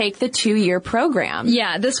to take the 2-year program.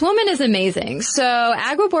 Yeah, this woman is amazing. So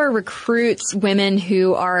Agbabor recruits women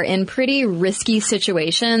who are in pretty risky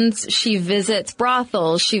situations. She visits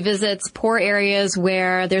brothels. She visits poor areas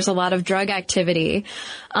where there's a lot of drug activity.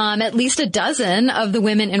 At least a dozen of the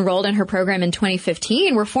women enrolled in her program in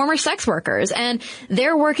 2015 were former sex workers, and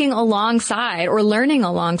they're working alongside or learning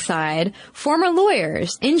alongside former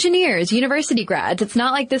lawyers, engineers, university grads. It's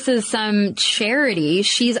not like this is some charity.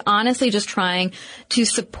 She's honestly just trying to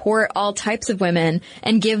support all types of women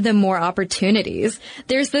and give them more opportunities.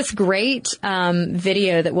 There's this great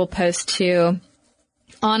video that we'll post to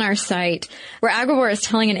on our site where Agbabor is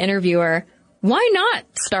telling an interviewer, why not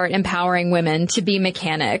start empowering women to be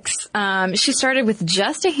mechanics? She started with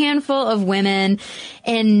just a handful of women,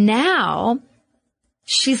 and now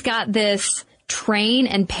she's got this train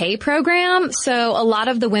and pay program. So a lot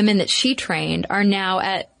of the women that she trained are now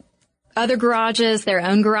at other garages, their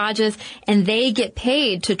own garages, and they get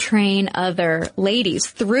paid to train other ladies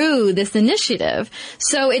through this initiative.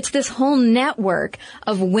 So it's this whole network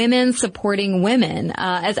of women supporting women.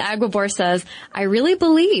 As Agbabor says, I really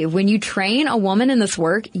believe when you train a woman in this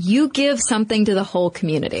work, you give something to the whole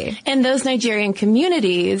community. And those Nigerian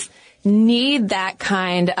communities need that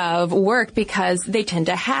kind of work because they tend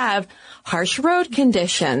to have harsh road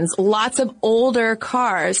conditions, lots of older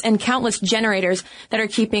cars, and countless generators that are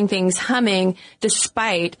keeping things humming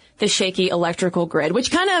despite the shaky electrical grid,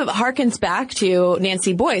 which kind of harkens back to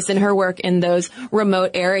Nancy Boyce and her work in those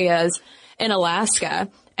remote areas in Alaska.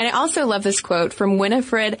 And I also love this quote from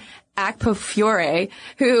Winifred Akpofiore,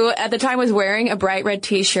 who at the time was wearing a bright red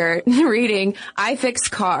t-shirt reading, "I fix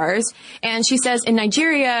cars." And she says, in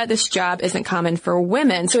Nigeria, this job isn't common for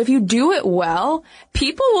women. So if you do it well,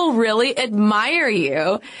 people will really admire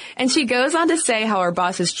you. And she goes on to say how her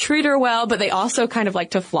bosses treat her well, but they also kind of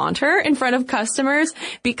like to flaunt her in front of customers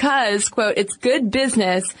because, quote, "it's good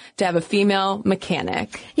business to have a female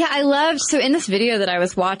mechanic." Yeah, I loved, so in this video that I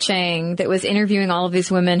was watching that was interviewing all of these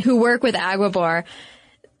women who work with Aguibar,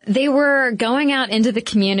 they were going out into the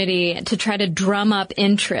community to try to drum up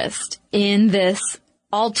interest in this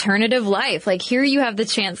alternative life. Like, here you have the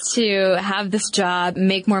chance to have this job,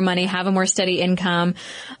 make more money, have a more steady income.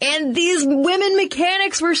 And these women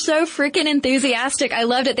mechanics were so freaking enthusiastic. I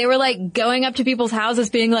loved it. They were like going up to people's houses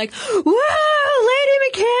being like, "Whoa, lady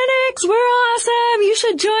mechanics, we're awesome. You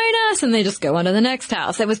should join us." And they just go on to the next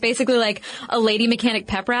house. It was basically like a lady mechanic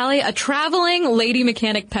pep rally, a traveling lady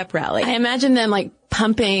mechanic pep rally. I imagine them like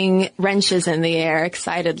pumping wrenches in the air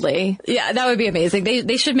excitedly. Yeah, that would be amazing.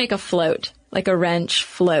 They should make a float, like a wrench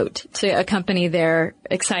float, to accompany their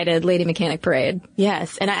excited lady mechanic parade.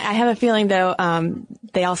 Yes. And I have a feeling, though,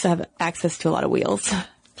 they also have access to a lot of wheels.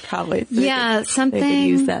 Probably. So yeah, they could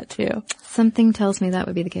use that too. Something tells me that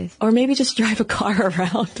would be the case. Or maybe just drive a car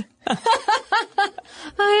around.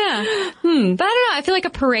 Oh, yeah. But I don't know. I feel like a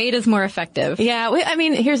parade is more effective. Yeah. I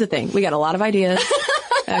mean, here's the thing. We got a lot of ideas.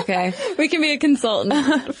 Okay. We can be a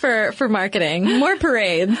consultant for marketing. More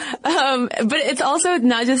parades. But it's also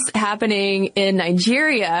not just happening in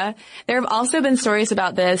Nigeria. There have also been stories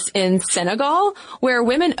about this in Senegal, where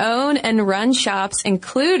women own and run shops,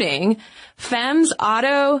 including Femmes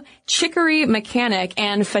Auto Chicory Mechanic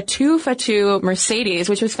and Fatou Mercedes,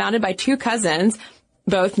 which was founded by two cousins,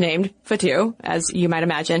 both named Fatou, as you might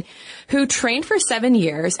imagine, who trained for 7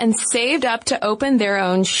 years and saved up to open their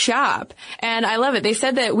own shop. And I love it. They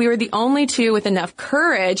said that we were the only two with enough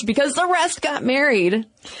courage because the rest got married.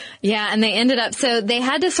 Yeah, and they ended up, so they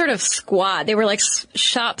had to sort of squat. They were like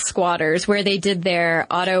shop squatters where they did their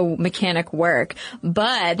auto mechanic work.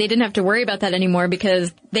 But they didn't have to worry about that anymore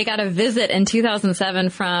because they got a visit in 2007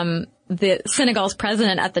 from the Senegal's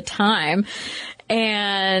president at the time.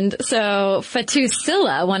 And so Fatou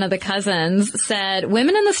Silla, one of the cousins, said,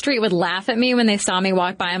 "Women in the street would laugh at me when they saw me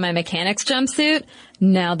walk by in my mechanic's jumpsuit.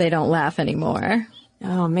 Now they don't laugh anymore."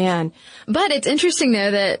 Oh, man. But it's interesting,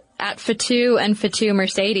 though, that at Fatou and Fatou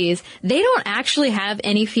Mercedes, they don't actually have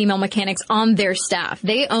any female mechanics on their staff.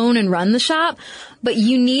 They own and run the shop, but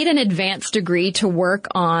you need an advanced degree to work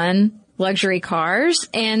on luxury cars.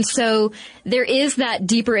 And so there is that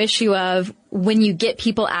deeper issue of when you get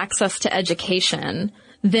people access to education,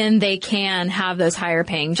 then they can have those higher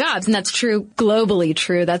paying jobs. And that's true, globally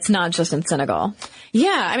true. That's not just in Senegal.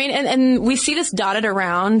 Yeah. I mean, and we see this dotted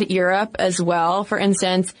around Europe as well. For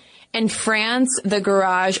instance, in France, the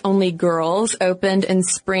Garage Only Girls opened in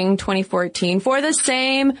spring 2014 for the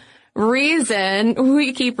same reason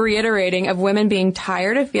we keep reiterating of women being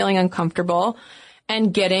tired of feeling uncomfortable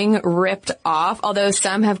and getting ripped off, although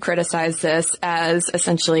some have criticized this as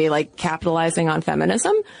essentially like capitalizing on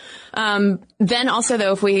feminism. Then also,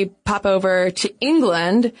 though, if we pop over to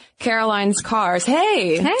England, Caroline's Cars,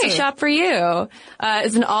 hey, it's a shop for you,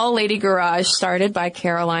 is an all-lady garage started by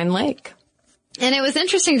Caroline Lake. And it was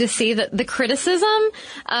interesting to see that the criticism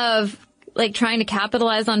of like trying to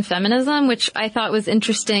capitalize on feminism, which I thought was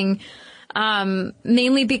interesting,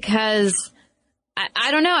 mainly because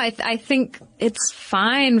I don't know. I think it's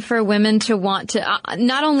fine for women to want to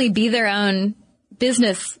not only be their own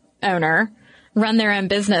business owner, run their own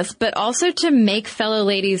business, but also to make fellow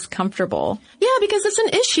ladies comfortable. Yeah, because it's an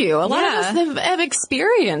issue. A lot of us have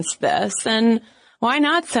experienced this, and why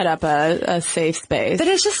not set up a safe space? But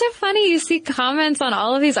it's just so funny. You see comments on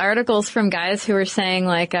all of these articles from guys who are saying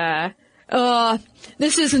like,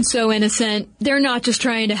 this isn't so innocent. They're not just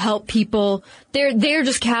trying to help people. They're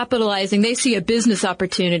just capitalizing. They see a business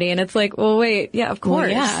opportunity. And it's like, well, wait. Yeah, of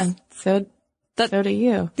course. Well, yeah. So do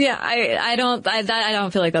you. Yeah. I don't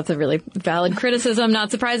feel like that's a really valid criticism,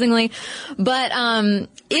 not surprisingly. But,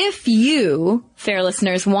 if you, fair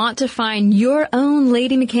listeners, want to find your own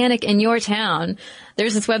lady mechanic in your town,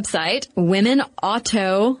 there's this website,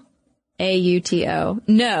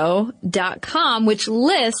 womenauto.com, which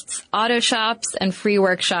lists auto shops and free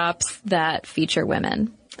workshops that feature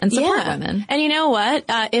women and support women. And you know what?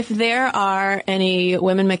 If there are any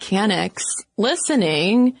women mechanics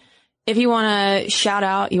listening, if you want to shout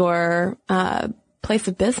out your place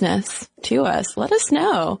of business to us, let us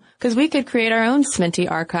know, because we could create our own Sminty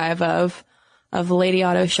archive of lady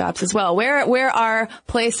auto shops as well. Where are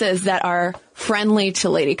places that are friendly to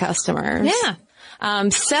lady customers? Yeah.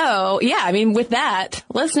 With that,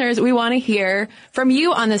 listeners, we want to hear from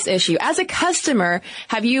you on this issue. As a customer,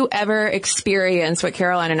 have you ever experienced what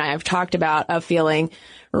Caroline and I have talked about of feeling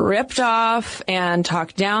ripped off and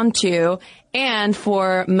talked down to? And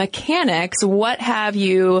for mechanics, what have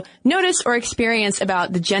you noticed or experienced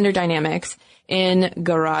about the gender dynamics in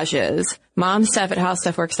garages?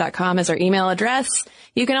 momstuff@howstuffworks.com is our email address.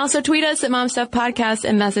 You can also tweet us at momstuffpodcast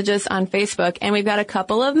and message us on Facebook. And we've got a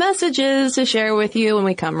couple of messages to share with you when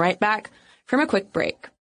we come right back from a quick break.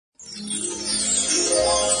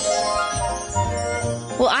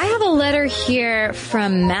 Well, I have a letter here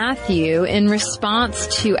from Matthew in response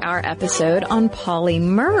to our episode on Polly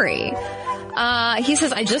Murray. He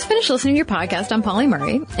says, I just finished listening to your podcast on Polly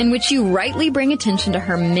Murray, in which you rightly bring attention to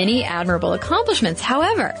her many admirable accomplishments.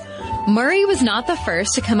 However, Murray was not the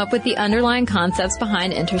first to come up with the underlying concepts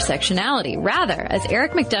behind intersectionality. Rather, as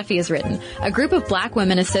Eric McDuffie has written, a group of black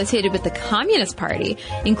women associated with the Communist Party,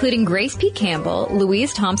 including Grace P. Campbell,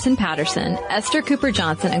 Louise Thompson Patterson, Esther Cooper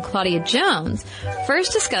Johnson, and Claudia Jones,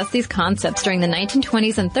 first discussed these concepts during the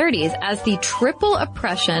 1920s and 30s as the triple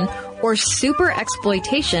oppression or super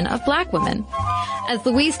exploitation of black women. As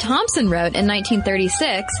Louise Thompson wrote in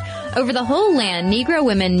 1936, over the whole land, Negro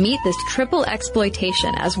women meet this triple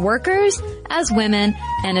exploitation as workers, as women,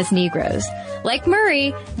 and as Negroes. Like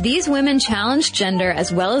Murray, these women challenged gender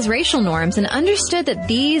as well as racial norms and understood that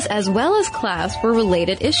these, as well as class, were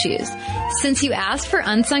related issues. Since you asked for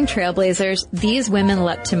unsung trailblazers, these women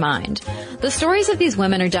leapt to mind. The stories of these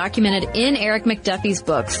women are documented in Eric McDuffie's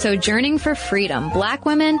book, Sojourning for Freedom, Black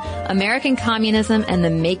Women, American Communism, and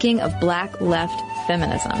the Making of Black Left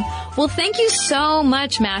Feminism. Well, thank you so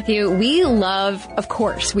much, Matthew. We love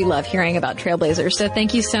hearing about trailblazers. So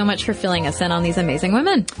thank you so much for filling us in on these amazing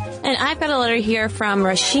women. And I've got a letter here from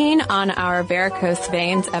Rasheen on our varicose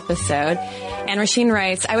veins episode. And Rasheen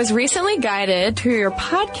writes, I was recently guided through your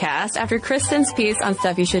podcast after Kristen's piece on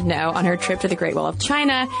Stuff You Should Know on her trip to the Great Wall of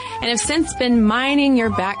China, and have since been mining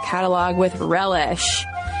your back catalog with relish.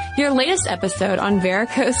 Your latest episode on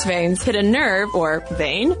varicose veins hit a nerve, or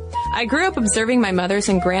vein. I grew up observing my mother's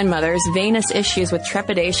and grandmother's venous issues with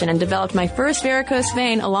trepidation and developed my first varicose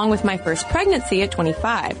vein along with my first pregnancy at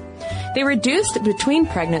 25. They reduced between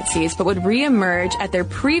pregnancies but would reemerge at their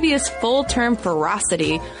previous full-term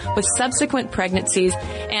ferocity with subsequent pregnancies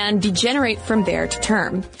and degenerate from there to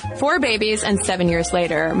term. 4 babies and 7 years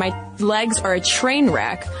later, my legs are a train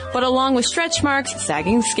wreck, but along with stretch marks,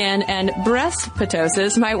 sagging skin, and breast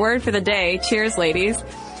ptosis, my word for the day, cheers ladies,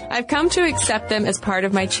 I've come to accept them as part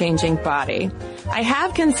of my changing body. I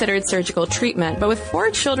have considered surgical treatment, but with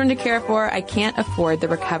 4 children to care for, I can't afford the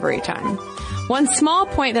recovery time. One small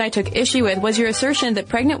point that I took issue with was your assertion that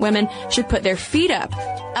pregnant women should put their feet up.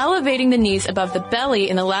 Elevating the knees above the belly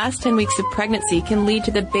in the last 10 weeks of pregnancy can lead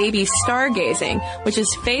to the baby stargazing, which is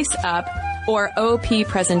face up, or OP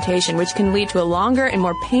presentation, which can lead to a longer and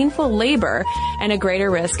more painful labor and a greater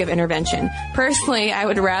risk of intervention. Personally, I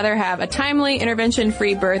would rather have a timely,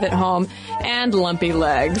 intervention-free birth at home and lumpy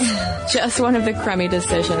legs. Just one of the crummy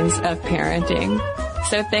decisions of parenting.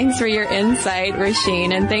 So thanks for your insight,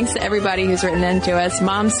 Rasheen, and thanks to everybody who's written into us.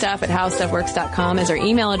 momstuff@howstuffworks.com is our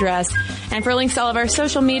email address. And for links to all of our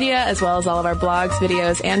social media, as well as all of our blogs,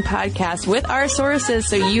 videos, and podcasts with our sources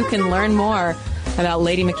so you can learn more about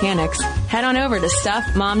lady mechanics, head on over to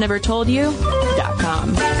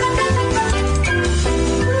stuffmomnevertoldyou.com.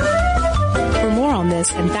 For more on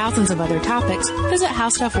this and thousands of other topics, visit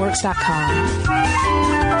howstuffworks.com.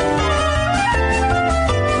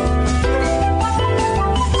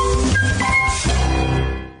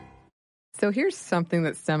 So here's something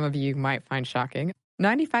that some of you might find shocking.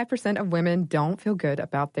 95% of women don't feel good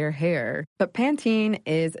about their hair, but Pantene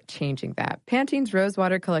is changing that. Pantene's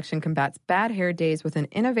Rosewater collection combats bad hair days with an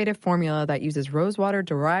innovative formula that uses rosewater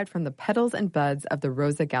derived from the petals and buds of the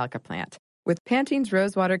Rosa gallica plant. With Pantene's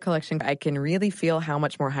Rosewater collection, I can really feel how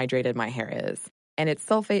much more hydrated my hair is. And it's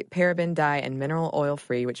sulfate, paraben, dye, and mineral oil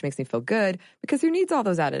free, which makes me feel good because who needs all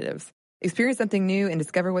those additives? Experience something new and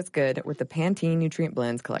discover what's good with the Pantene Nutrient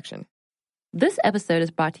Blends collection. This episode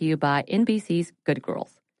is brought to you by NBC's Good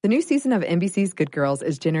Girls. The new season of NBC's Good Girls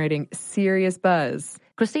is generating serious buzz.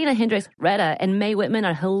 Christina Hendricks, Retta, and Mae Whitman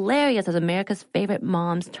are hilarious as America's favorite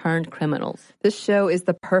moms turned criminals. This show is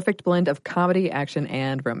the perfect blend of comedy, action,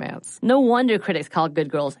 and romance. No wonder critics call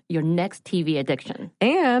Good Girls your next TV addiction.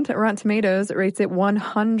 And Rotten Tomatoes rates it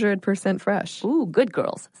 100% fresh. Ooh, Good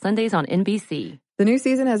Girls, Sundays on NBC. The new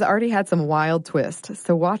season has already had some wild twists,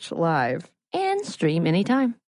 so watch live. And stream anytime.